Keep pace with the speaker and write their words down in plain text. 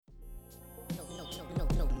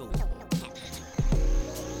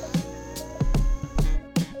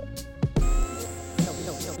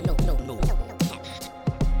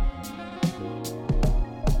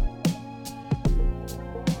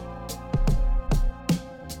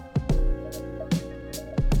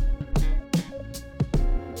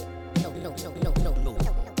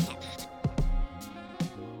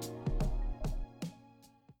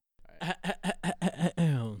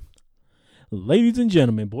Ladies and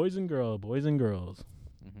gentlemen, boys and girls,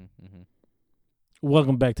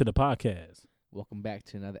 welcome back to the podcast Welcome back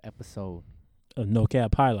to another episode. of No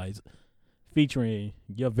Cap Highlights, featuring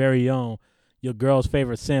your very own, your girl's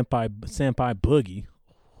favorite senpai Boogie.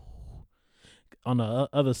 On the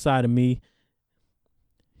other side of me,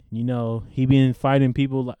 you know, he been fighting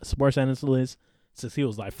people, like sports analysts, since he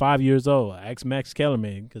was like 5 years old. I asked Max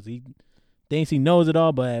Kellerman because he thinks he knows it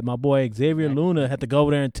all, but my boy Xavier Luna had to go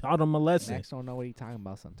over there and taught him a lesson. Max don't know what he talking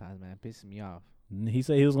about sometimes, man. Pissing me off. He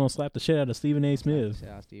said he was going to slap the shit out of Stephen A. Smith. Shout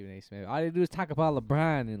out Stephen A. Smith. All they do is talk about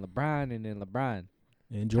LeBron and And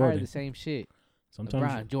Tired Jordan. of the same shit.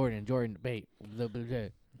 Sometimes LeBron, Jordan debate. Blah, blah, blah.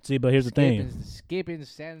 See, but here's the thing. Skipping,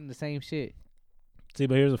 standing the same shit. See,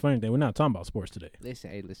 but here's the funny thing. We're not talking about sports today.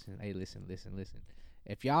 Listen.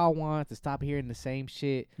 If y'all want to stop hearing the same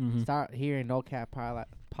shit, start hearing No Cap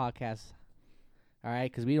podcasts. All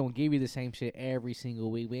right, because we don't give you the same shit every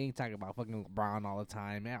single week. We ain't talking about fucking LeBron all the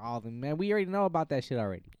time, man. Man, we already know about that shit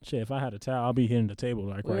already. Shit, if I had a towel, I'll be hitting the table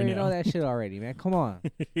like We right already now. know that shit already, man. Come on.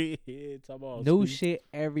 New shit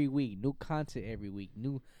every week. New content every week.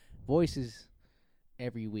 New voices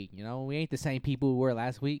every week. You know, we ain't the same people we were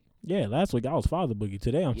last week. Yeah, last week I was Father Boogie.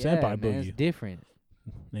 Today I'm Senpai man, Boogie. It's different.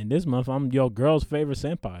 And this month I'm your girl's favorite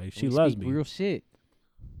senpai. She we loves speak me. Real shit.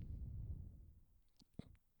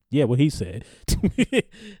 Yeah, what he said. All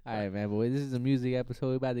right, man. But this is a music episode.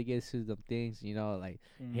 We about to get to some things, you know, like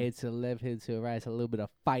head to the left, head to the right. It's a little bit of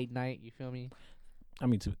fight night. You feel me? I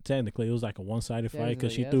mean, technically it was like a one-sided Yeah, fight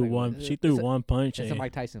because she it's threw like one. a- She threw it's a- one punch. It's a And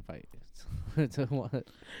Mike Tyson fight.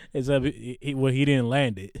 except he didn't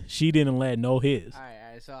land it. She didn't land no hits. All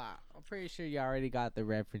right. So I'm pretty sure you already got the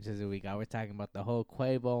references that we got. We're talking about the whole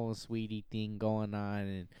Quavo and Sweetie thing going on,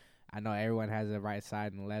 and I know everyone has a right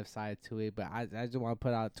side and left side to it, but I just want to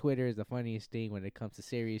put out Twitter is the funniest thing when it comes to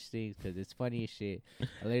serious things because it's funny as shit. I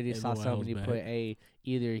literally saw Everyone somebody else put back.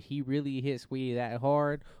 either he really hit Sweetie that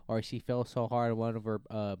hard or she fell so hard one of her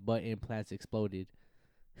butt implants exploded.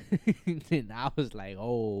 And I was like,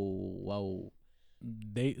 oh, whoa.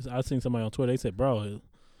 I seen somebody on Twitter. They said, "Bro,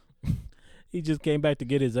 he just came back to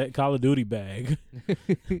get his Call of Duty bag."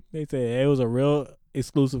 They said it was a real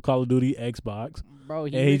exclusive Call of Duty Xbox. Bro,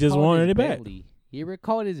 he just recalled wanted his it back. Bentley. He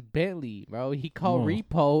recalled his Bentley, bro. He called Oh.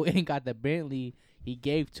 Repo and got the Bentley he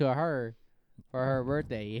gave to her for her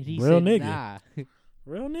birthday. And he Real said, nigga. nah.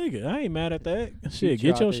 Real nigga. I ain't mad at that. Shit, He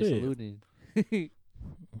get your out there shit. saluting.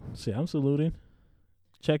 Shit, I'm saluting.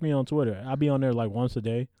 Check me on Twitter. I be on there like once a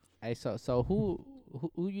day. Hey, so who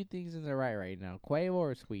you think's in the right now? Quavo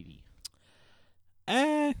or Sweetie?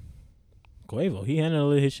 Quavo, he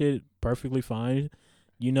handled his shit perfectly fine.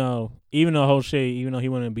 You know, even the whole shit, even though he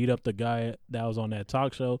went and beat up the guy that was on that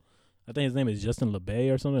talk show, I think his name is Justin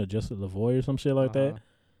LeBay or something, or Justin LeVoy or some shit like that.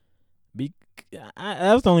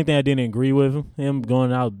 That was the only thing I didn't agree with. Him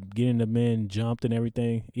going out, getting the men jumped and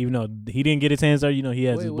everything. Even though he didn't get his hands there, you know, he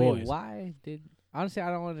has his boys. Why did... Honestly,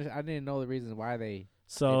 I didn't know the reasons why they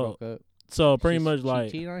So, broke up. so pretty She much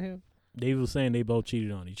like... cheated on him? They was saying they both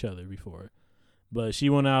cheated on each other before. But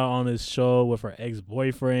she went out on this show with her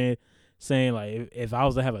ex-boyfriend saying, like, if I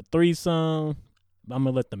was to have a threesome, I'm going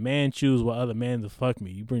to let the man choose what other man to fuck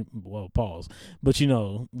me. Pause. But, you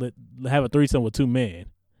know, have a threesome with two men.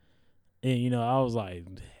 And, you know, I was like,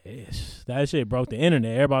 that shit broke the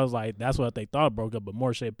internet. Everybody was like, that's what they thought broke up, but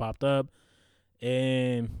more shit popped up.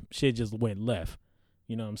 And shit just went left.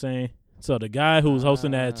 You know what I'm saying? So the guy who was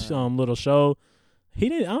hosting that little show, I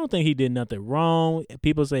don't think he did nothing wrong.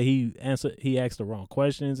 People say he asked the wrong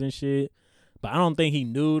questions and shit. But I don't think he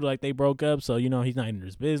knew like they broke up. So, you know, he's not in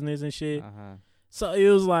his business and shit. So it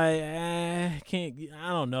was like, I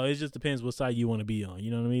don't know. It just depends what side you want to be on.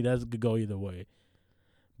 You know what I mean? That could go either way.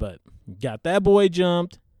 But got that boy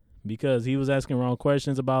jumped because he was asking wrong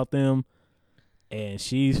questions about them. And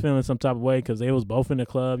she's feeling some type of way because they was both in the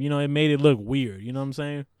club. You know, it made it look weird. You know what I'm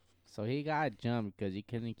saying? So he got jumped because he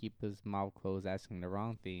couldn't keep his mouth closed asking the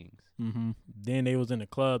wrong things. Mm-hmm. Then they was in the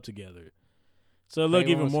club together. So it looked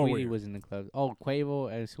even more Sweetie weird. was in the club. Oh,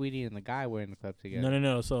 Quavo and Sweetie and the guy were in the club together.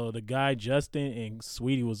 No. So the guy, Justin, and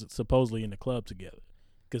Sweetie was supposedly in the club together.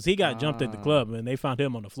 Because he got jumped at the club and they found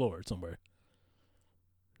him on the floor somewhere.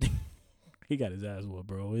 He got his ass whooped,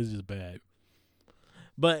 bro. It's just bad.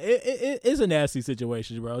 But it's a nasty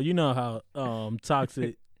situation, bro. You know how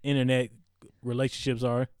toxic internet relationships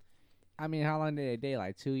are. I mean, how long did they date?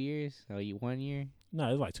 Like 2 years? Or 1 year?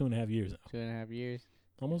 No, it's like 2.5 years now. 2.5 years?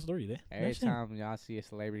 Almost 3. Every time y'all see a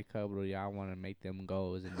celebrity couple, y'all want to make them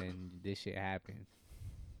goals, and then this shit happens.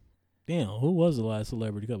 Damn, who was the last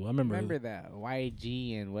celebrity couple? I remember that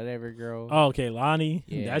YG and whatever girl. Oh, okay, Lonnie.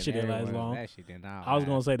 Yeah, that shit didn't last long. That shit did not. I was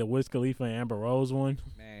gonna say the Wiz Khalifa and Amber Rose one.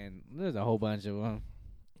 Man, there's a whole bunch of them.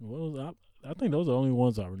 Well, I think those are the only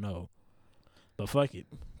ones I know. But fuck it,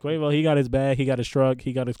 Quavo, he got his bag, he got his truck,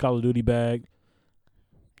 he got his Call of Duty bag.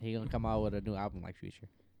 He gonna come out with a new album like Future.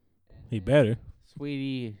 He better.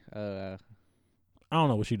 Sweetie, I don't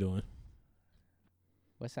know what she doing.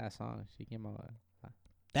 What's that song she came out with?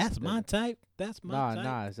 That's my type. That's my type.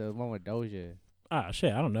 Nah, it's the one with Doja. Ah,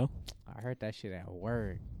 shit, I don't know. I heard that shit at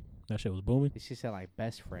work. That shit was booming. She said like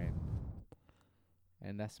best friend,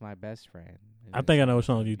 and that's my best friend. I think I know what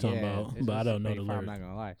song you talking about, but I don't know the lyrics. I'm not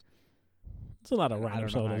gonna lie. It's a lot of random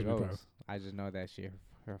songs. I just know that shit.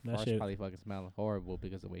 Her That farts shit. probably fucking smell horrible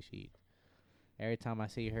because of the way she eats. Every time I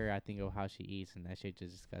see her, I think of how she eats, and that shit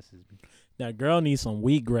just disgusts me. That girl needs some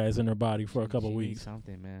wheatgrass in her body for a couple she weeks. Needs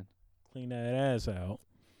something, man. Clean that ass out.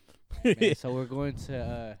 Man, so we're going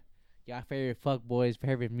to y'all favorite fuck boys,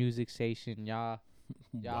 favorite music station, y'all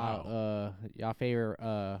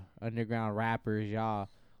favorite underground rappers, y'all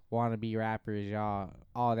wannabe rappers, y'all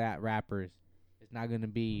all that rappers. It's not gonna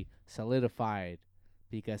be solidified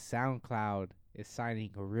because SoundCloud is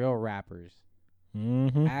signing real rappers,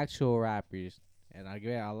 actual rappers, and I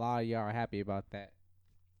get a lot of y'all are happy about that.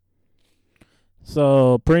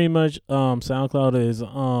 So pretty much, SoundCloud is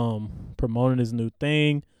promoting this new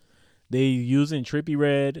thing. They using Trippie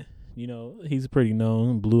Redd. You know, he's pretty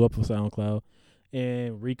known, blew up for SoundCloud.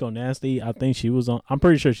 And Rico Nasty, I think she was on. I'm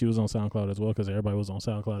pretty sure she was on SoundCloud as well because everybody was on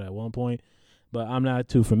SoundCloud at one point. But I'm not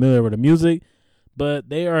too familiar with the music. But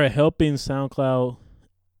they are helping SoundCloud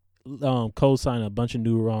co-sign a bunch of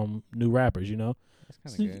new rappers. You know,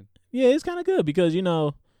 that's kind of good. Yeah, it's kind of good because you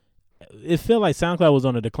know it felt like SoundCloud was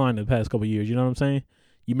on a decline in the past couple of years. You know what I'm saying?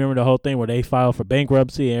 You remember the whole thing where they filed for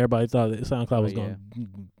bankruptcy and everybody thought that SoundCloud was going to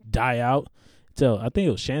die out. So I think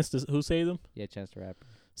it was Chance who saved them. Yeah, Chance the Rapper.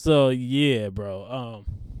 So yeah, bro.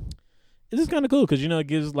 It's just kind of cool because you know it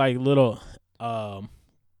gives like little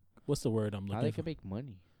what's the word I'm looking for? How they can make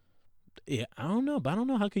money. Yeah, I don't know, but I don't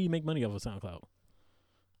know how can you make money off of SoundCloud.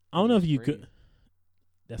 I don't know if you could.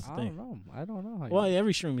 That's the thing. I don't know. Well,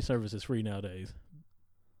 every streaming service is free nowadays.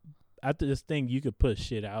 After this thing, you could put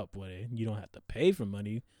shit out, but you don't have to pay for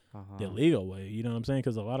money the legal way. You know what I'm saying?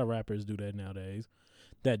 Because a lot of rappers do that nowadays.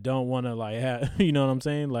 That don't want to like have, you know what I'm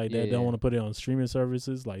saying? Like that don't want to put it on streaming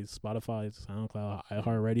services like Spotify, SoundCloud,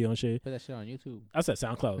 iHeartRadio and shit. Put that shit on YouTube. I said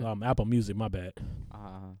SoundCloud, Apple Music. My bad.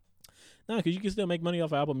 No, because you can still make money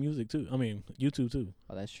off of Apple Music too. I mean YouTube too.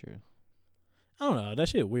 Oh, that's true. I don't know. That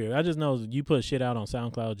shit weird. I just know you put shit out on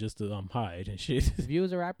SoundCloud just to hide and shit. If you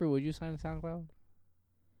was a rapper, would you sign SoundCloud?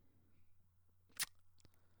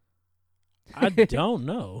 I don't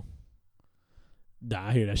know. Nah,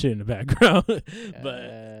 I hear that shit in the background,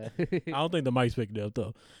 but I don't think the mic's picked up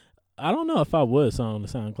though. I don't know if I would sign on the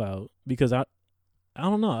SoundCloud because I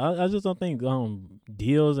don't know. I just don't think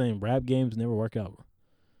deals and rap games never work out.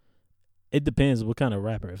 It depends what kind of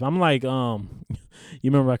rapper. If I'm like you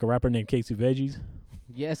remember like a rapper named Casey Veggies?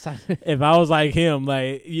 Yes. If I was like him,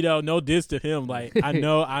 like you know, no diss to him. Like I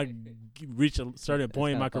know I reached a certain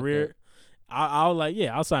point in my career. I'll like,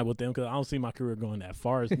 yeah, I'll sign with them because I don't see my career going that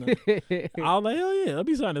far. I'll like, hell yeah, let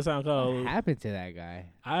me sign the SoundCloud. What happened to that guy?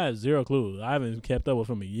 I have zero clue. I haven't kept up with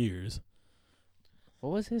him in years. What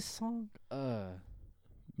was his song?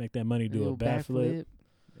 Make that money do a backflip.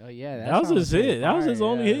 Oh yeah, that was his hit. That was his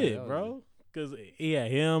only hit, bro. Because he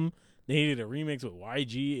had him. Then he did a remix with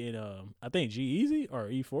YG and I think G-Eazy or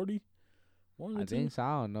E40. I think so.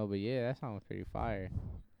 I don't know, but yeah, that song was pretty fire.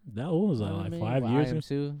 That was like 5 years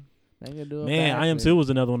ago. Man, I Am Too was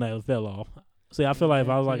another one that fell off. See, I feel like if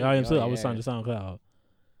I was like I Am Too, I would sign to SoundCloud.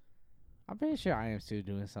 I'm pretty sure I Am Too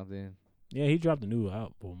doing something. Yeah, he dropped a new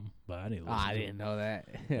album, but I didn't listen to it. I didn't know that.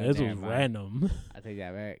 This was random. I take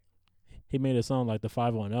that back. He made a song like the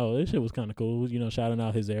 510. This shit was kind of cool. You know, shouting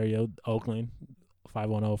out his area, Oakland.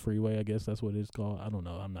 510 Freeway, I guess that's what it's called. I don't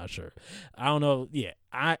know. I'm not sure. I don't know. Yeah,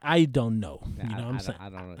 I don't know. Nah, you know what I'm saying? I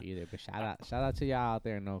don't know either. But shout out to y'all out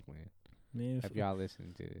there in Oakland. Man, if y'all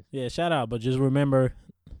listening to this. Yeah, shout out. But just remember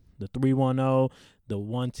the 310, the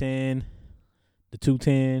 110, the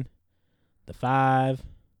 210, the 5,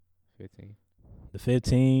 15, the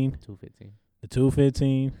 15, 215, the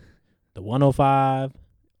 215, the 105,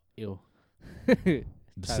 ew, the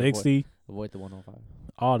 60. Avoid the 105.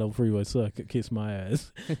 All the freeways suck. Kiss my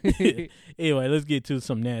ass. Anyway, let's get to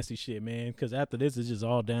some nasty shit, man. Because after this, it's just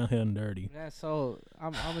all downhill and dirty. Yeah, so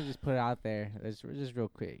I'm gonna just put it out there. Let's just real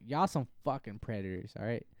quick. Y'all some fucking predators, all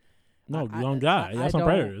right? No, young guy. Y'all some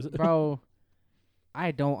predators, bro.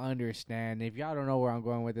 I don't understand. If y'all don't know where I'm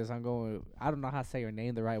going with this, I don't know how to say her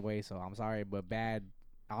name the right way, so I'm sorry, but bad.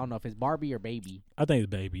 I don't know if it's Barbie or Baby. I think it's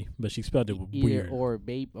Baby, but she spelled it Either weird. or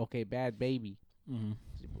Baby. Okay, Bad Baby. Mm-hmm.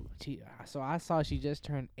 So I saw she just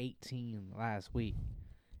turned 18 last week,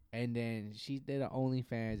 and then she did an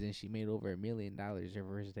OnlyFans and she made over $1 million her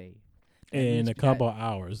first day. In a couple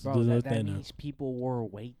hours. Bro, that means people were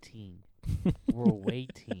waiting.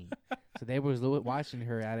 So they was watching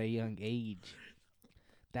her at a young age.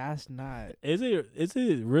 That's not. Is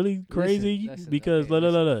it really crazy? Listen, Because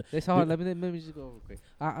okay, let me just go real quick.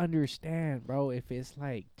 I understand, bro. If it's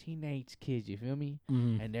like teenage kids, you feel me?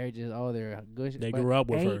 Mm-hmm. And they're just they're good. They grew up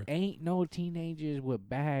with her. Ain't no teenagers with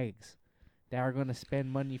bags that are gonna spend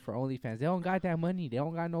money for OnlyFans. They don't got that money. They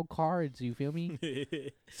don't got no cards. You feel me?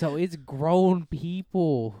 So it's grown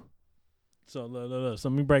people. So let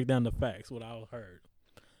me break down the facts. What I heard.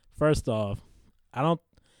 First off,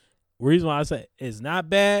 reason why I say it's not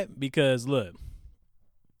bad because look,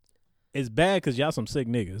 it's bad because y'all some sick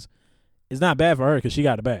niggas. It's not bad for her because she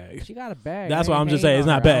got a bag. She got a bag. That's why I'm just saying it's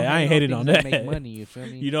not bad. I ain't hating on that. Make money, you feel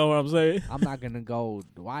me? You know what I'm saying? I'm not gonna go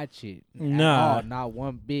watch it. Nah, all, not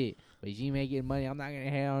one bit. But she making money. I'm not gonna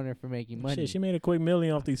hate on her for making money. Shit, she made a quick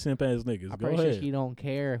million off these simp ass niggas. I'm Go pretty ahead. sure she don't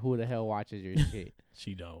care who the hell watches her shit.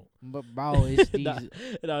 She don't. But bro, it's these.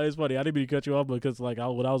 No, it's funny. I didn't mean to cut you off because when I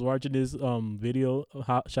was watching this video,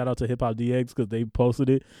 shout out to Hip Hop DX because they posted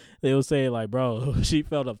it. They were saying like, bro, she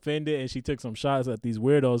felt offended and she took some shots at these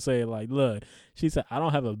weirdos saying like, look, she said I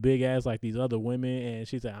don't have a big ass like these other women, and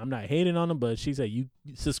she said I'm not hating on them, but she said you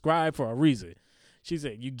subscribe for a reason. She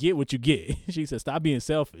said you get what you get. She said stop being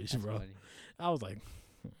selfish, That's bro. funny. I was like,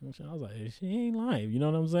 she ain't lying. You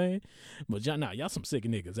know what I'm saying? But y'all some sick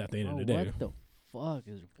niggas at the end of the day. What the fuck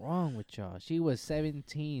is wrong with y'all? She was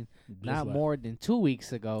 17 Just not like- more than 2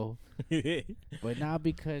 weeks ago, but now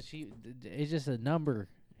because it's just a number.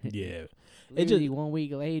 Yeah. Literally 1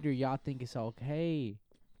 week later, y'all think it's okay.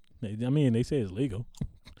 I mean, they say it's legal.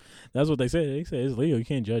 That's what they say. They say it's legal. You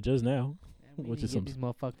can't judge us now. I mean, Which you is get some- these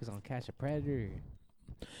motherfuckers on Catch a Predator.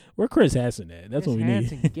 Where Chris Hansen at? That's Chris what we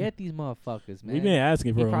Hansen, need. Get these motherfuckers, man. We've been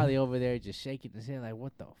asking He for him. probably over there just shaking his head like,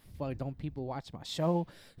 what the fuck? Don't people watch my show?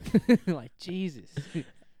 Like, Jesus.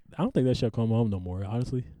 I don't think that should come home no more,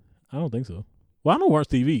 honestly. I don't think so. Well, I don't watch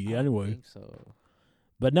TV I don't anyway. think so.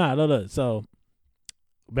 But nah, look. So,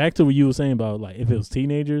 back to what you were saying about, like, if it was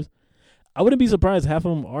teenagers, I wouldn't be surprised half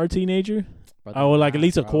of them are teenager. But Or, like, at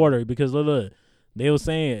least a bro. quarter. Because, look, they were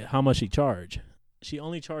saying how much she charged. She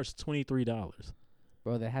only charged $23.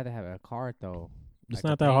 Bro, they had to have a card, though. It's Like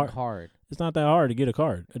not a that bank hard. Card. It's not that hard to get a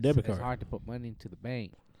card, a debit It's card. hard to put money into the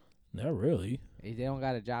bank. Not really. If they don't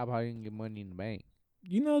got a job, how you can get money in the bank?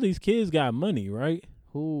 You know these kids got money, right?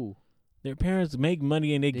 Who? Their parents make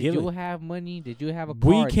money and they Did give you it. have money? Did you have a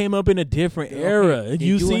We card? came up in a different Okay, era. did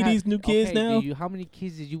You see have- these new kids okay, now? How many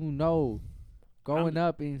kids did you know growing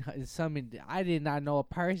up in some? I did not know a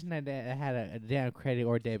person that had a damn credit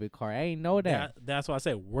or debit card. I ain't know that. That's why I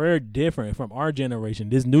said we're different from our generation.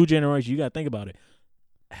 This new generation, you got to think about it.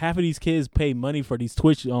 Half of these kids pay money for these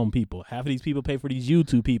Twitch people. Half of these people pay for these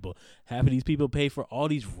YouTube people. Half of these people pay for all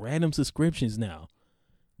these random subscriptions now.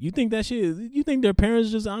 You think that shit? You think their parents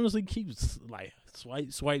just honestly keep like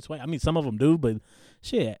swipe? I mean, some of them do, but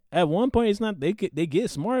shit. At one point, it's not. They get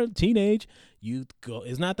smart. Teenage, you go.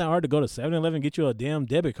 It's not that hard to go to 7-Eleven, get you a damn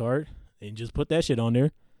debit card, and just put that shit on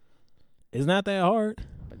there. It's not that hard.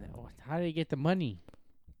 But how do they get the money?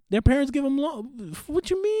 Their parents give them what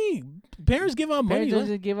you mean? Parents give out money. Parents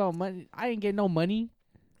doesn't give out money. I ain't get no money.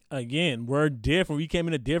 Again, we're different. We came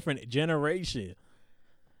in a different generation.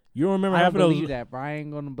 You don't remember I half don't of believe those? that, bro. I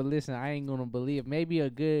ain't gonna. But listen, I ain't gonna believe. Maybe a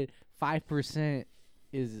good 5%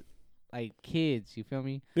 is like kids. You feel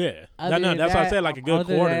me? Yeah, Other than that's why I that, said like a good other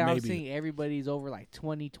than quarter, that, I'm maybe. seeing everybody's over like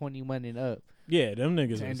 20, 21 and up. Yeah, them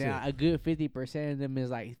niggas are And sick. then a good 50% of them is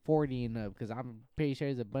like 40 and up. Because I'm pretty sure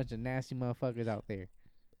there's a bunch of nasty motherfuckers out there.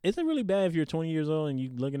 Is it really bad if you're 20 years old and you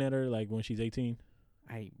looking at her like when she's 18?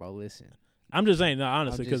 Hey, bro, listen. I'm just saying, no,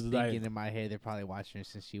 honestly, I'm because just like thinking in my head, they're probably watching her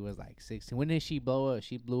since she was like 16. When did she blow up?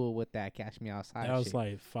 She blew up with that Catch Me Outside that was shit.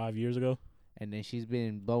 like 5 years ago. And then she's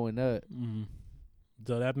been blowing up. Mm-hmm.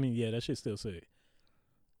 So that means that shit's still sick.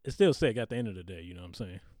 It's still sick at the end of the day. You know what I'm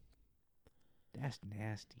saying? That's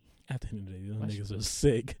nasty. At the end of the day, those What's- niggas are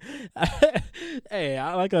sick. Hey,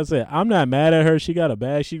 like I said, I'm not mad at her. She got a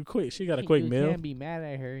bag. She quit. She got a quick You meal. can't be mad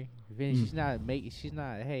at her. She's not making. She's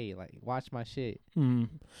not. Hey, like watch my shit. Mm.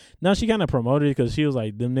 Now she kind of promoted it because she was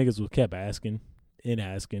like, them niggas was kept asking and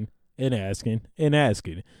asking and asking and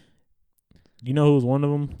asking. You know who was one of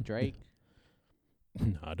them? Drake.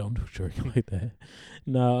 Nah, don't do jerking like that.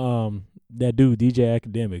 Nah, that dude DJ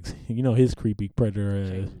Academics, you know his creepy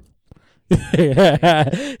predator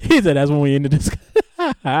ass. He said that's when we ended this.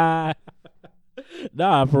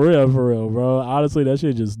 Nah, for real, bro. Honestly, that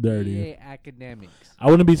shit just dirty. Yeah, academics. I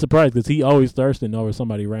wouldn't be surprised because he always thirsting over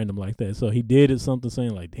somebody random like that. So he did it something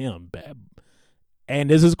saying like, "Damn, bad." And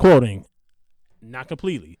this is quoting, not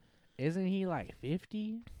completely. Isn't he like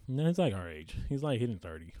 50? No, he's like our age. He's like hitting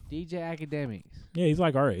 30. DJ Academics. Yeah, he's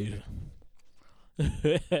like our age.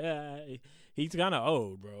 He's kind of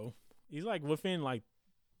old, bro. He's like within like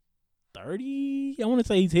 30. I want to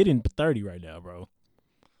say he's hitting 30 right now, bro.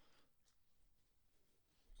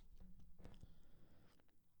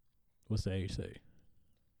 What's the age say?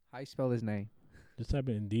 How you spell his name? Just type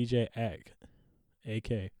in DJ Ak.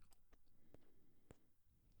 AK.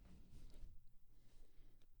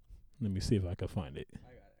 Let me see if I can find it. I got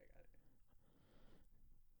it.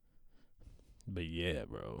 But yeah,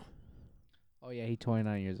 bro. Oh, yeah, he's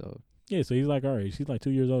 29 years old. Yeah, so he's like our age. He's like 2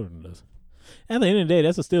 years older than us. At the end of the day,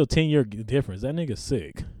 that's a still 10-year difference. That nigga's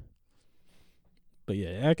sick. But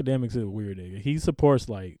yeah, Academics is a weird nigga. He supports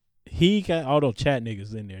like he got all those chat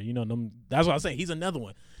niggas in there. You know them. That's what I say. He's another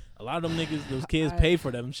one. A lot of them niggas, those kids pay for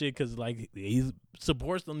them shit because like he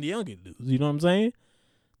supports them younger dudes. You know what I'm saying?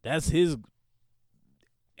 That's his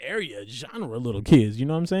area genre. Little kids. You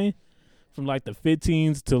know what I'm saying? From like the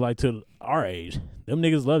 15s to like to our age, them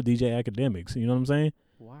niggas love DJ Academics. You know what I'm saying?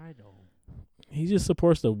 Why though? He just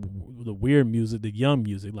supports the weird music, the young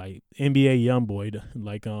music, like NBA YoungBoy,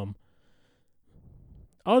 like all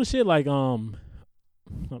the shit, like I'm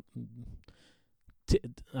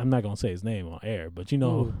not gonna say his name on air, but you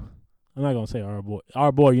know, Ooh. I'm not gonna say our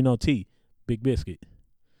boy, you know, T, Big Biscuit.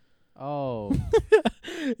 Oh,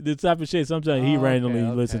 The type of shit sometimes he randomly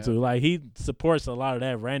listen to, okay. like he supports a lot of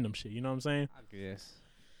that random shit. You know what I'm saying? I guess.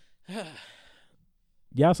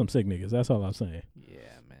 Y'all some sick niggas. That's all I'm saying.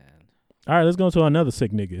 Yeah, man. All right, let's go to another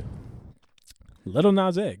sick nigga. Little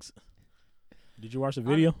Nas X. Did you watch the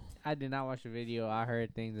video? I did not watch the video. I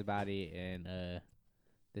heard things about it, and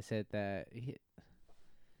they said that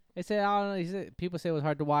they said I don't know. He said people say it was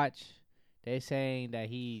hard to watch. They saying that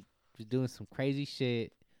he was doing some crazy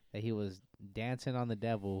shit. That he was dancing on the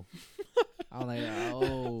devil. I'm like,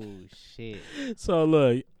 oh shit. So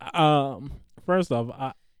look, first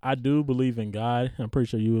off, I do believe in God. I'm pretty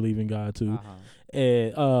sure you believe in God too.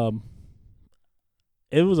 And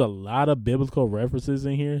it was a lot of biblical references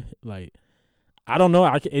in here. Like, I don't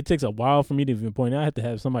know. It takes a while for me to even point out. I have to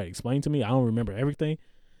have somebody explain to me. I don't remember everything.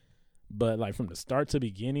 But like from the start to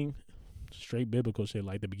beginning, straight biblical shit.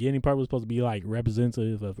 Like the beginning part was supposed to be like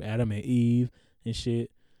representative of Adam and Eve and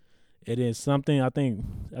shit. It is something I think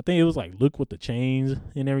it was like Luke with the chains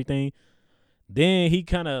and everything. Then he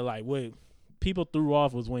kind of like what people threw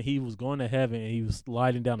off was when he was going to heaven and he was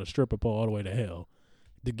sliding down a stripper pole all the way to hell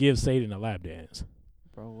to give Satan a lap dance.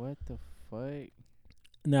 Bro, what the fuck?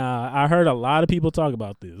 Now, I heard a lot of people talk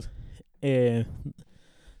about this. And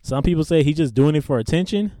some people say he's just doing it for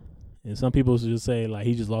attention. And some people just say like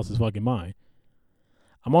he just lost his fucking mind.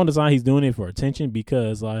 I'm on the side he's doing it for attention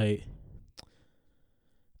because like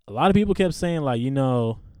a lot of people kept saying like, you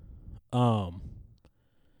know,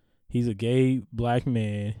 he's a gay black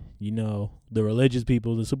man, you know, the religious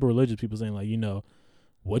people, the super religious people saying like, you know,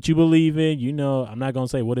 what you believe in, you know, I'm not going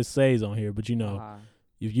to say what it says on here, but you know,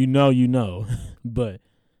 if you know, you know, but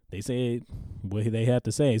they say what they have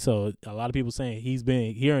to say. So a lot of people saying he's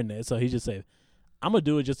been hearing that. So he just said, I'm going to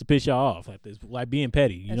do it just to piss y'all off like this, like being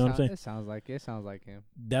petty. You know what I'm saying? It sounds like him.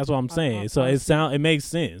 That's what I'm saying. So it makes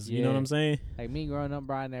sense. Yeah. You know what I'm saying? Like me growing up,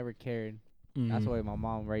 bro, I never cared. That's the way my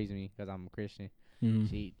mom raised me because I'm a Christian. Mm-hmm.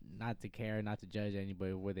 She not to care, not to judge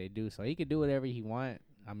anybody what they do. So he could do whatever he want.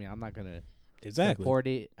 I mean, I'm not gonna support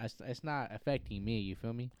it. It's not affecting me. You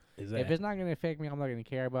feel me? Exactly. If it's not gonna affect me, I'm not gonna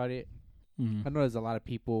care about it. Mm-hmm. I know there's a lot of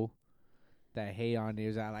people that hate on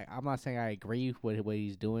it. I'm not saying I agree with what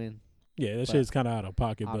he's doing. Yeah, that shit's kind of out of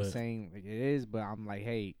pocket. I'm but saying it is, but I'm like,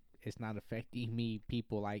 hey, it's not affecting me.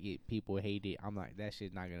 People like it. People hate it. I'm like, that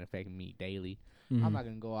shit's not gonna affect me daily. Mm-hmm. I'm not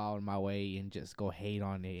gonna go out of my way and just go hate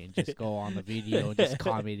on it and just go on the video and just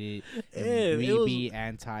comment it and be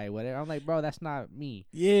anti whatever. I'm like, bro, that's not me.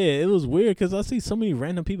 Yeah, it was weird because I see so many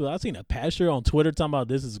random people. I seen a pastor on Twitter talking about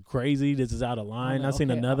this is crazy, this is out of line. Like, I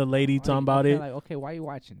seen another lady talking about it. Like, okay, why are you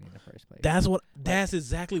watching it in the first place? That's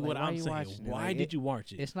exactly what I'm saying. Why did you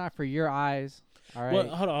watch it? It's not for your eyes. All right. Well,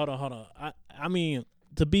 hold on. I mean,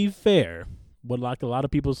 to be fair, what like a lot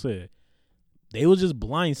of people said, they was just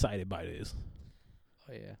blindsided by this.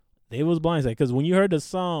 Oh yeah. They was blindsided because when you heard the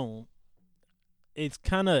song, it's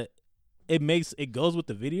kind of it goes with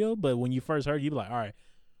the video. But when you first heard, you be like, all right,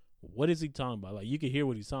 what is he talking about? Like, you can hear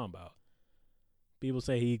what he's talking about. People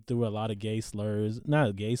say he threw a lot of gay slurs.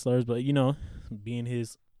 Not gay slurs, but, you know, being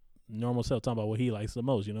his normal self, talking about what he likes the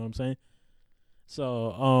most. You know what I'm saying?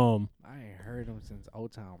 So, I ain't heard him since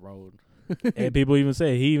Old Town Road. and people even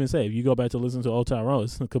say, if you go back to listen to Old Town Road,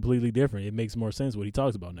 it's completely different. It makes more sense what he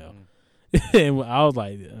talks about now. And I was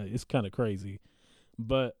like, it's kind of crazy.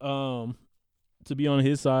 But to be on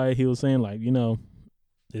his side, he was saying, like, you know,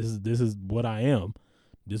 this is what I am.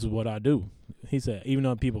 This is what I do. He said, even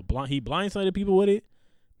though he blindsided people with it,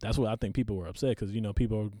 that's what I think people were upset because, you know,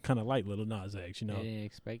 people are kind of like Lil Nas X, you know. They didn't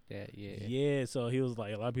expect that, yeah. Yeah, so he was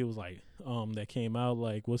like, a lot of people was like, that came out,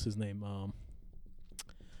 like, what's his name?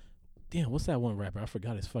 Damn, what's that one rapper? I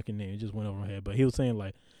forgot his fucking name. It just went over my head. But he was saying,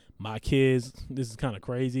 like, my kids, this is kind of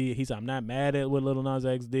crazy. He said, I'm not mad at what Lil Nas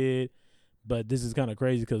X did, but this is kind of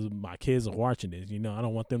crazy because my kids are watching this. You know, I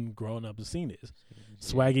don't want them growing up to see this.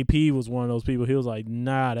 Swaggy P was one of those people. He was like,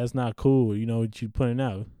 nah, that's not cool. You know what you putting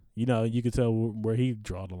out. You know, you could tell where he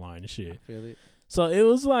draw the line and shit. I feel it. So it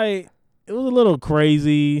was like, it was a little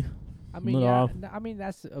crazy. I mean, yeah, I mean,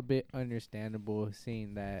 that's a bit understandable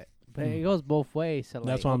seeing that. But it goes both ways. So, like,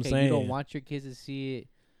 that's what I'm saying. You don't want your kids to see it,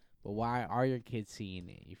 but why are your kids seeing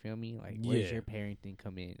it? You feel me? Like, where's your parenting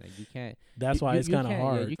come in? Like, you can't. That's why it's kind of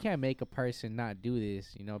hard. Yeah, you can't make a person not do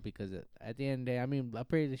this, you know, because at the end of the day, I mean, I'm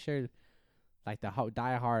pretty sure, like, the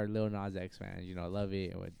diehard Lil Nas X fans, you know, love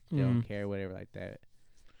it or they don't care, whatever, like that.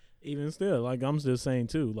 Even still, like, I'm just saying,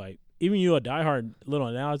 too, like, even you a diehard Lil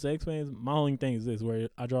Nas X fans, my only thing is this, where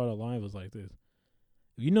I draw the line was like this.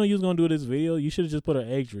 If you know you was going to do this video, you should have just put an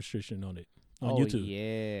age restriction on it on YouTube.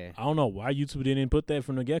 Yeah. I don't know why YouTube didn't put that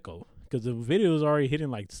from the get-go, because the video is already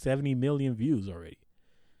hitting like 70 million views already.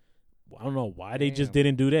 I don't know why they just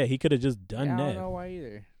didn't do that. He could have just done that. I don't know why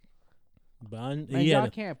either. But y'all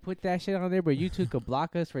can't put that shit on there, but YouTube could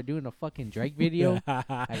block us for doing a fucking Drake video.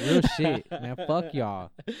 Like, real shit, man. Fuck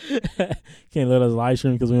y'all. Can't let us live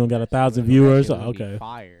stream because we don't got 1,000 viewers. Okay.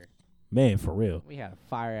 Fire. Man, for real. We had a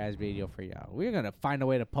fire ass video for y'all. We're gonna find a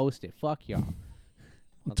way to post it. Fuck y'all.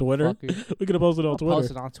 Twitter. We could have posted on Twitter.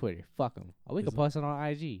 Post it on Twitter. Fuck them. Oh, we could post it on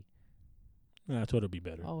IG. Nah, Twitter be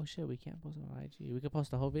better. Oh shit, we can't post it on IG. We could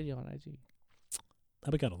post the whole video on IG.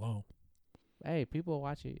 That'd be kind of long. Hey, people will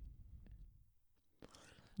watch it.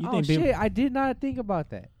 You shit! I did not think about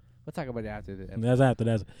that. We'll talk about it after this. That's after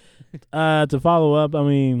that. To follow up, I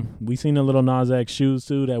mean, we seen the little Nas X shoes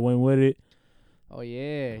too that went with it. Oh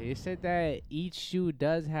yeah, he said that each shoe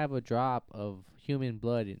does have a drop of human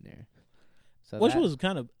blood in there. So which was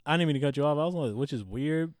kind of, I didn't mean to cut you off. I was like, which is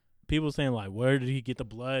weird. People saying like, where did he get the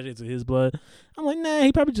blood? Is it his blood? I'm like, nah,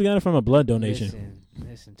 he probably just got it from a blood donation.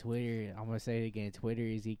 Listen, Twitter. I'm gonna say it again. Twitter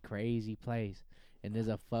is a crazy place, and there's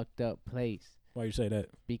a fucked up place. Why you say that?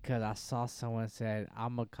 Because I saw someone said,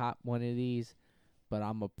 I'm gonna cop one of these, but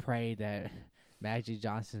I'm gonna pray that Magic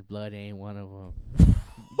Johnson's blood ain't one of them.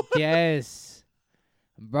 Yes.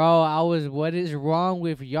 Bro, what is wrong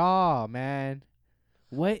with y'all, man?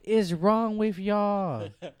 What is wrong with y'all?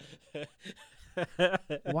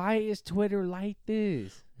 Why is Twitter like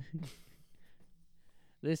this?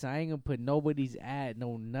 Listen, I ain't gonna put nobody's ad,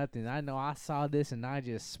 no nothing. I know I saw this and I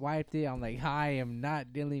just swiped it. I'm like, I am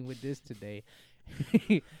not dealing with this today.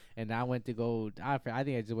 And I went to go, I think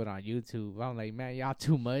I just went on YouTube. I'm like, man, y'all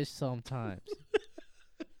too much sometimes.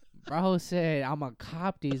 Bro said, I'm going to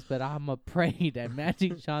cop these, but I'm going to pray that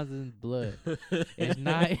Magic Johnson's blood is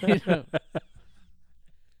not in him.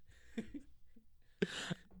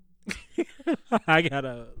 I got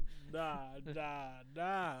to,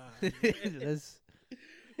 nah.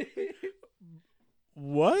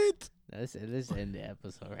 What? Let's end the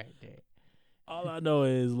episode right there. All I know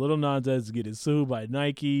is Lil Nas X is getting sued by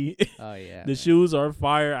Nike. Oh, yeah. The shoes are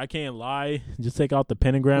fire. I can't lie. Just take out the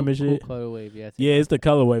pentagram and shit. Cool color wave, yeah. Yeah, it's the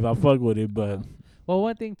color wave. I fuck with it, but... Well,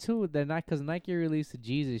 one thing, too, because Nike released the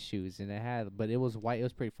Jesus shoes, and but it was white. It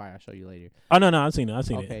was pretty fire. I'll show you later. Oh, no, I've seen it.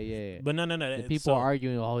 Okay, yeah. But no. The people are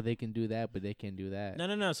arguing, they can do that, but they can't do that.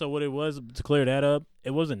 No. So what it was, to clear that up,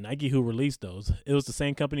 it wasn't Nike who released those. It was the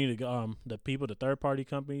same company, the third-party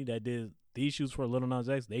company that did these shoes for Lil Nas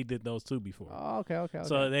X. They did those, too, before. Oh, okay.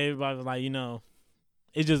 So everybody was like,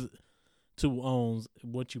 it's just who owns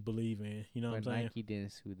what you believe in. You know what I'm saying? Nike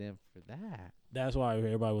didn't sue them for that. That's why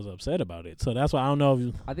everybody was upset about it. So that's why I don't know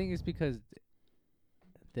if I think it's because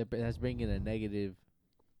that's bringing a negative.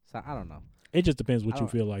 So I don't know. It just depends what you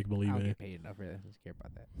feel like believing in. I don't get paid enough for that. I don't care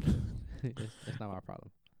about that. That's not my problem.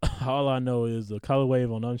 All I know is the color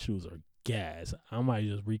wave on them shoes are gas. I might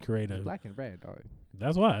just recreate it. Black and red, dog.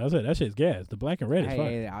 That's why I said that shit's gas. The black and red is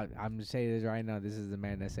fine. I'm just saying this right now. This is the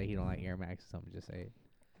man that say he don't like Air Max. So I'm just saying.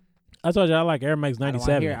 I told you I like Air Max I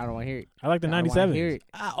 97. don't want to hear it. I like the I don't wanna 97s. hear it.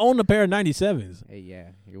 I own a pair of 97s. Hey, yeah,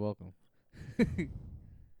 you're welcome.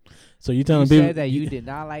 So you You telling people said that you did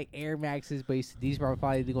not like Air Maxes, but these are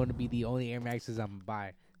probably going to be the only Air Maxes I'm gonna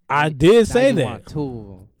buy. I did Now say you that. want 2 of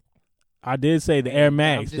them. I did say the Hey, Air I'm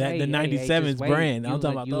Max, just- that the hey, 97s just wait. brand. You I'm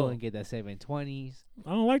talking about you those. gonna get the 720s. I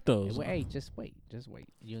don't like those. Hey, just wait.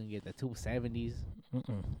 You can get the 270s. Hey,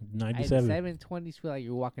 the 97. 720s feel like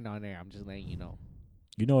you're walking on air. I'm just letting you know.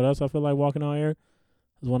 You know what else I feel like walking on air?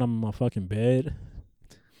 Is when I'm in my fucking bed.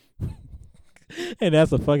 And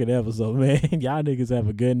that's a fucking episode, man. Y'all niggas have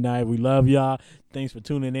a good night. We love y'all. Thanks for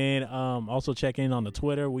tuning in. Also check in on the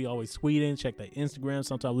Twitter. We always tweeting. Check the Instagram.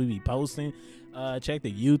 Sometimes we be posting. Check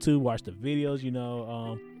the YouTube. Watch the videos. You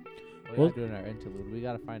know. We're not doing our interlude. We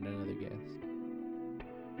gotta find another guest.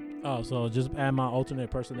 Oh, so just add my alternate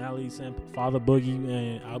personality, Father Boogie,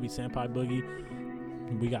 and I'll be Senpai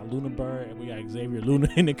Boogie. We got Luna Bird and we got Xavier Luna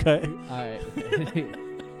in the cut. All right.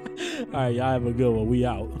 All right, y'all have a good one. We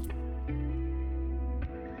out.